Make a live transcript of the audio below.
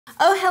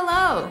Oh,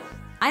 hello!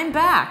 I'm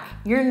back,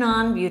 your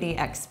non-beauty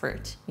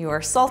expert, your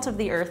salt of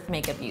the earth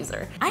makeup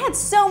user. I had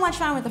so much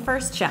fun with the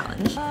first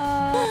challenge.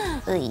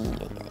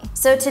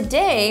 So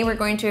today we're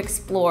going to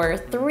explore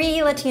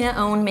 3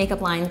 Latina-owned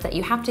makeup lines that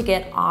you have to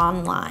get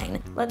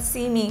online. Let's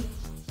see me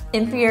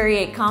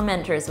infuriate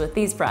commenters with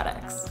these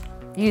products.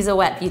 Use a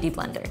wet beauty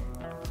blender.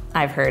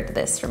 I've heard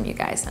this from you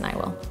guys and I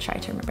will try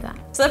to remember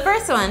that. So the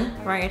first one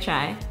we're gonna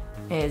try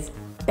is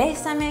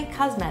Bésame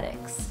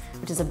Cosmetics,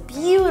 which is a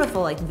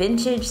beautiful like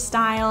vintage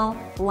style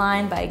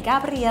line by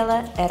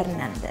Gabriela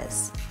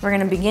Hernandez. We're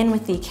gonna begin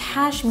with the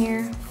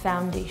Cashmere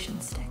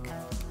Foundation Stick.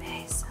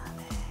 Bésame.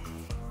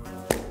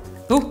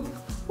 Ooh,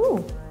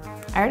 ooh.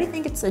 I already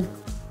think it's a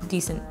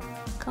decent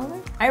color.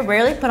 I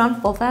rarely put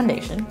on full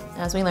foundation,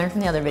 as we learned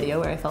from the other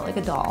video where I felt like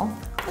a doll.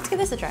 Let's give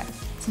this a try.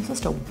 So I'm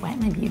supposed to wet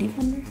my beauty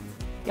blender?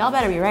 Y'all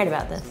better be right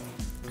about this.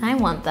 I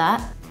want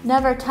that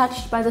never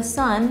touched by the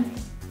sun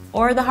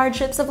or the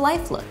hardships of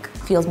life look.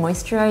 Feels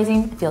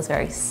moisturizing, it feels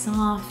very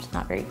soft,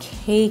 not very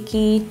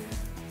cakey.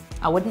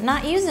 I wouldn't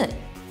not use it.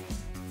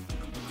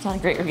 It's not a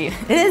great review.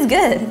 It is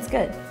good, it's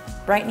good.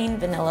 Brightening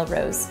Vanilla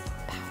Rose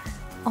Powder.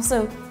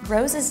 Also,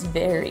 rose is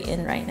very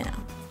in right now.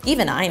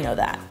 Even I know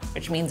that,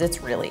 which means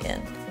it's really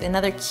in.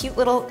 Another cute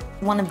little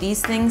one of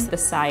these things, the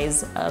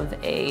size of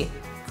a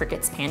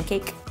Cricket's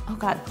pancake. Oh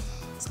God,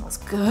 it smells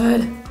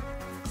good.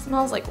 It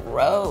smells like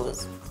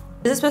rose.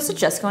 Is it supposed to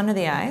just go under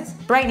the eyes?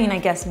 Brightening, I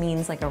guess,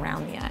 means like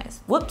around the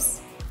eyes.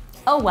 Whoops.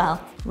 Oh well,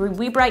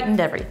 we brightened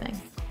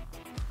everything.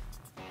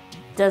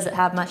 Does it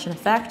have much an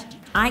effect?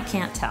 I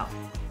can't tell.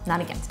 Not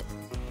against it.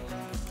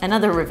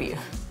 Another review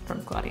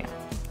from Claudia.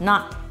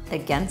 Not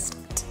against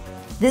it.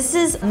 This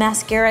is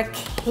mascara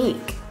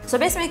cake. So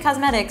Bésame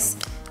Cosmetics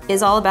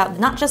is all about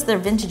not just their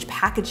vintage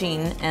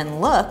packaging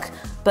and look,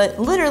 but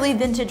literally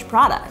vintage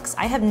products.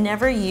 I have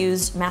never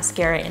used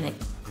mascara in a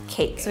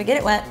cake. So I get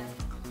it wet.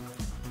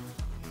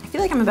 I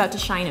feel like I'm about to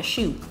shine a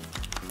shoe.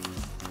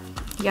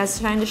 You guys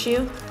shined a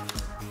shoe?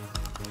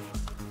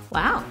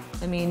 Wow,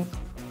 I mean,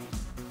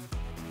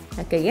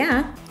 hecka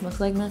yeah, looks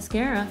like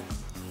mascara.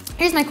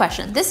 Here's my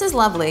question. This is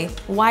lovely.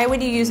 Why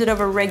would you use it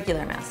over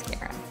regular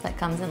mascara that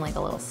comes in like a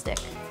little stick?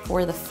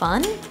 For the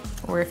fun?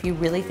 Or if you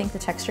really think the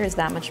texture is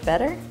that much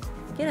better?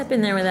 Get up in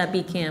there with that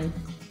B-cam.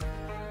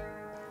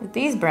 With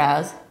these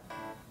brows,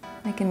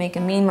 I can make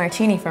a mean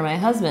martini for my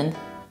husband,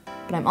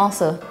 but I'm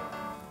also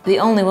the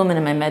only woman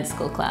in my med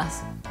school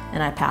class,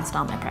 and I passed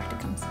all my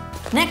practicums.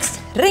 Next,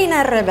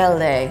 Reina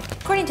Rebelde.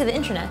 According to the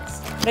internet,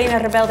 Reina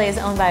Rebelde is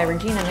owned by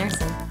Regina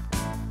Nerson.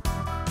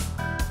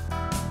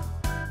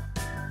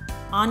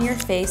 On Your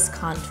Face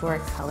Contour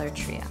Color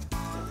Trio.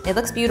 It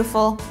looks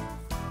beautiful.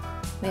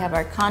 We have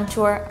our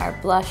contour, our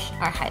blush,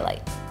 our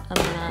highlight. I'm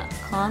gonna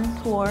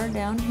contour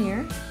down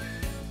here.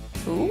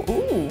 Ooh,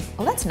 ooh,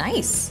 oh, that's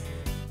nice.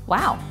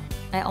 Wow,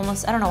 I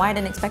don't know why I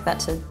didn't expect that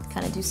to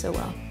kind of do so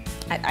well.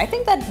 I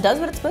think that does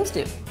what it's supposed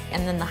to.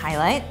 And then the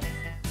highlight.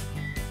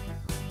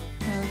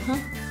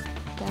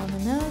 Down the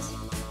nose,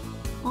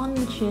 on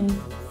the chin.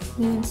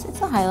 It's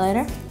a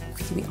highlighter.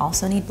 Do we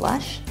also need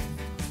blush?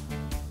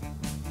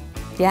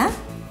 Yeah?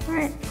 All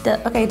right,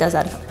 okay, it does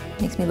add color.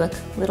 Makes me look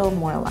a little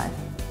more alive.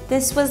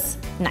 This was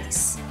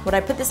nice. Would I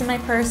put this in my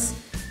purse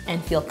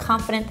and feel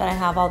confident that I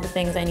have all the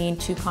things I need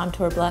to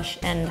contour, blush,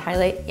 and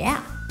highlight?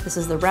 Yeah. This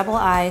is the Rebel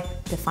Eye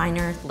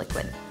Definer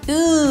Liquid.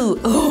 Ooh,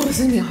 oh, this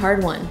is gonna be a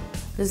hard one.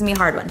 This is gonna be a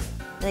hard one.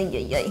 Ay,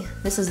 ay, ay.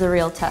 This is the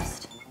real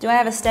test. Do I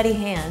have a steady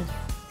hand?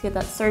 Let's get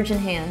that surgeon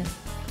hand.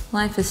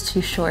 Life is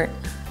too short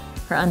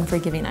for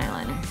unforgiving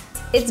eyeliner.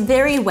 It's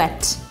very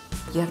wet.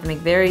 You have to make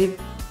very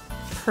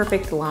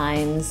perfect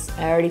lines.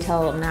 I already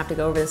tell I'm gonna have to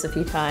go over this a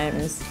few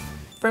times.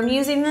 From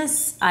using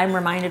this, I'm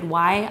reminded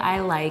why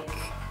I like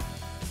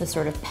the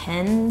sort of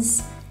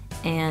pens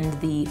and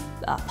the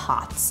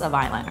pots of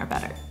eyeliner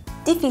better.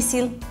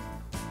 Difícil.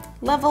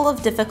 Level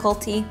of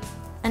difficulty,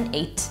 an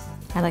 8.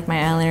 I like my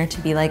eyeliner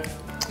to be like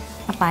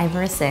a 5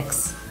 or a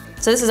 6.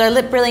 So this is our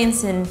Lip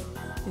Brilliance in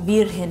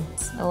Virgen.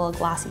 It's a little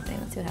glossy thing.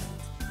 Let's see what happens.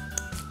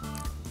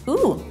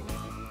 Ooh,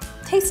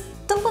 tastes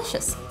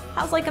delicious.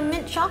 Has like a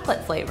mint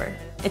chocolate flavor.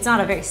 It's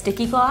not a very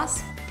sticky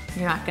gloss.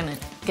 You're not gonna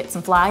get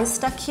some flies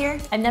stuck here.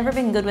 I've never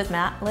been good with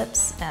matte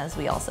lips, as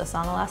we also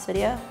saw in the last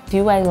video.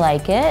 Do I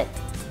like it?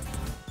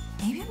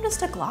 Maybe I'm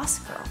just a gloss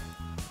girl.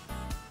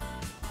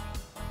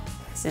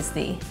 This is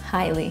the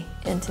highly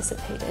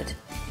anticipated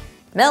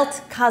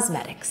Melt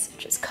Cosmetics,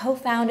 which is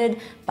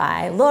co-founded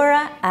by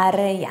Laura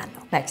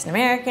Arellano,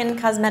 Mexican-American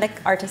cosmetic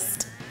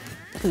artist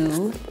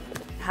who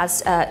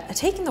has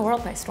taken the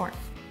world by storm.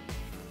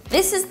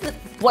 This is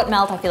what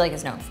Melt I feel like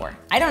is known for.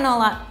 I don't know a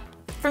lot.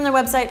 From their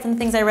website, from the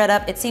things I read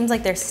up, it seems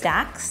like their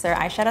stacks, their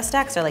eyeshadow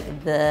stacks are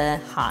like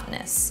the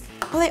hotness.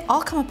 Oh, they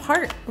all come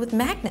apart with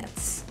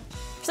magnets.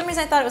 For some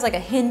reason I thought it was like a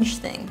hinge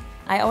thing.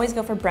 I always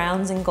go for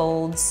browns and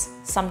golds,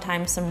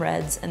 sometimes some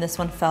reds, and this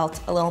one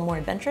felt a little more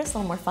adventurous, a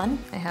little more fun.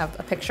 I have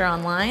a picture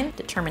online,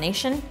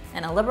 determination,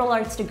 and a liberal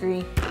arts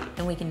degree,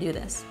 and we can do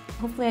this.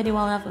 Hopefully I do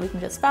well enough that we can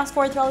just fast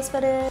forward through all this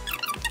footage.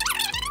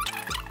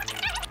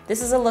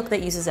 This is a look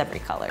that uses every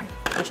color,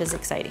 which is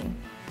exciting.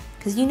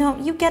 Because you know,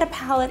 you get a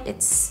palette,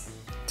 it's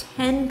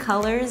 10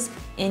 colors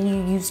and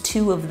you use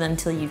 2 of them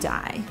till you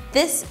die.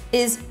 This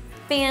is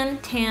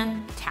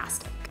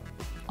fantastic.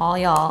 All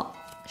y'all,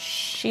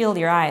 shield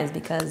your eyes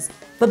because,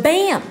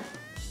 ba-bam!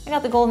 I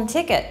got the golden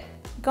ticket.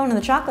 Going to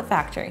the chocolate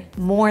factory.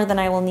 More than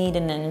I will need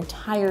in an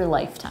entire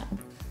lifetime.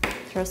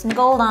 Throw some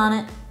gold on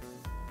it.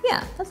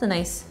 Yeah, that's a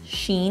nice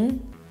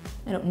sheen.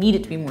 I don't need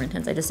it to be more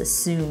intense. I just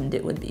assumed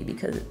it would be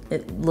because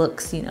it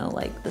looks, you know,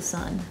 like the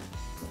sun.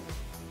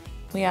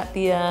 We got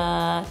the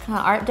kind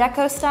of Art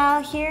Deco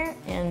style here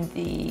and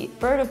the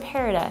Bird of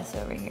Paradise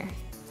over here.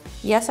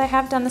 Yes, I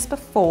have done this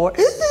before.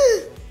 I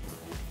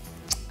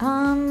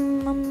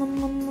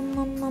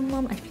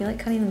feel like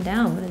cutting them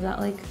down, but is that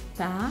like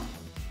bad?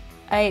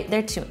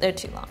 They're too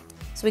long.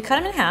 So we cut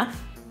them in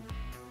half,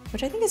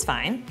 which I think is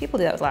fine. People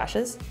do that with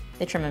lashes.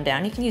 They trim them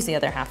down. You can use the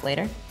other half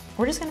later.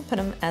 We're just gonna put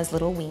them as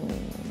little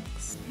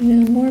wings.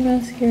 Yeah, more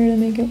mascara to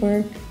make it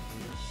work.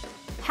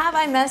 Have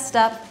I messed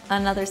up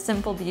another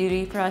simple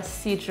beauty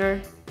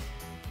procedure?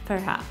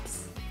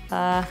 Perhaps.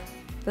 But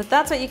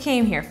that's what you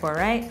came here for,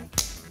 right?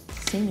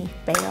 See me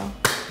fail.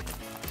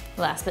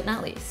 Last but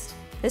not least,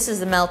 this is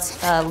the Melt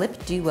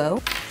Lip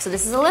Duo. So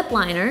this is a lip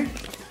liner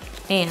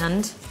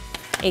and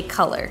a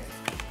color,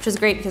 which is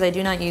great because I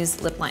do not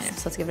use lip liner,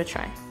 so let's give it a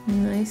try.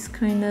 Nice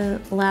kind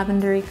of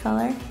lavendery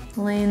color.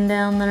 Laying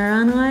down the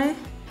runway.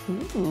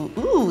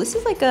 Ooh, this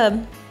is like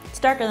it's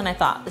darker than I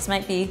thought. This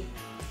might be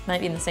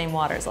in the same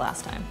water as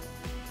last time.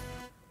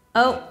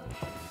 Oh,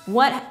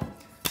 what?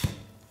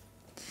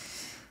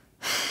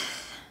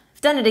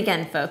 Done it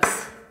again,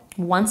 folks.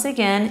 Once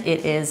again,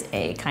 it is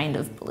a kind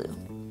of blue.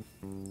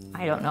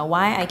 I don't know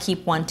why I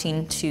keep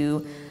wanting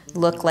to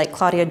look like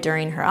Claudia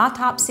during her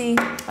autopsy,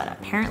 but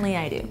apparently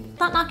I do.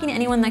 Not knocking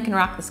anyone that can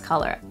rock this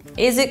color.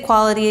 Is it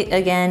quality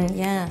again?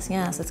 Yes,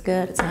 it's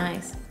good, it's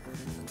nice.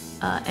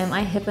 Am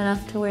I hip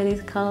enough to wear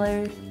these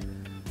colors?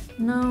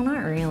 No,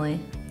 not really.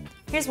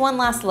 Here's one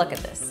last look at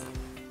this.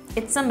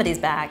 It's somebody's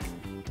bag.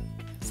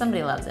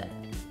 Somebody loves it.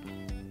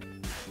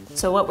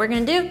 So what we're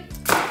gonna do,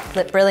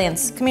 Lip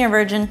Brilliance. Come here,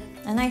 Virgin.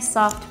 A nice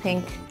soft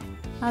pink.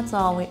 That's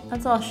all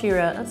she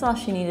wrote, that's all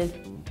she needed.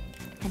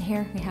 And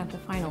here we have the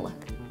final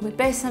look. With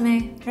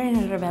Bésame,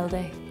 Reina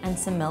Rebelde, and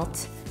some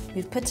Melt,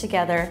 we've put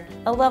together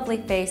a lovely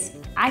face.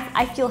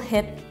 I feel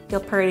hip,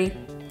 feel pretty.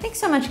 Thanks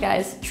so much,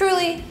 guys.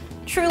 Truly,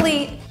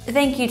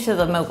 thank you to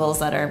the moguls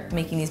that are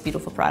making these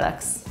beautiful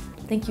products.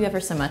 Thank you ever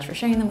so much for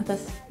sharing them with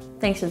us.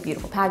 Thanks for the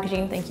beautiful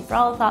packaging. Thank you for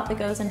all the thought that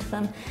goes into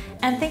them.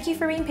 And thank you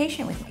for being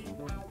patient with me.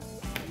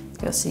 It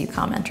goes to you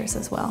commenters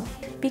as well.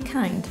 Be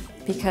kind,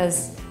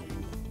 because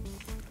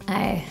I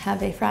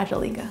have a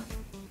fragile ego.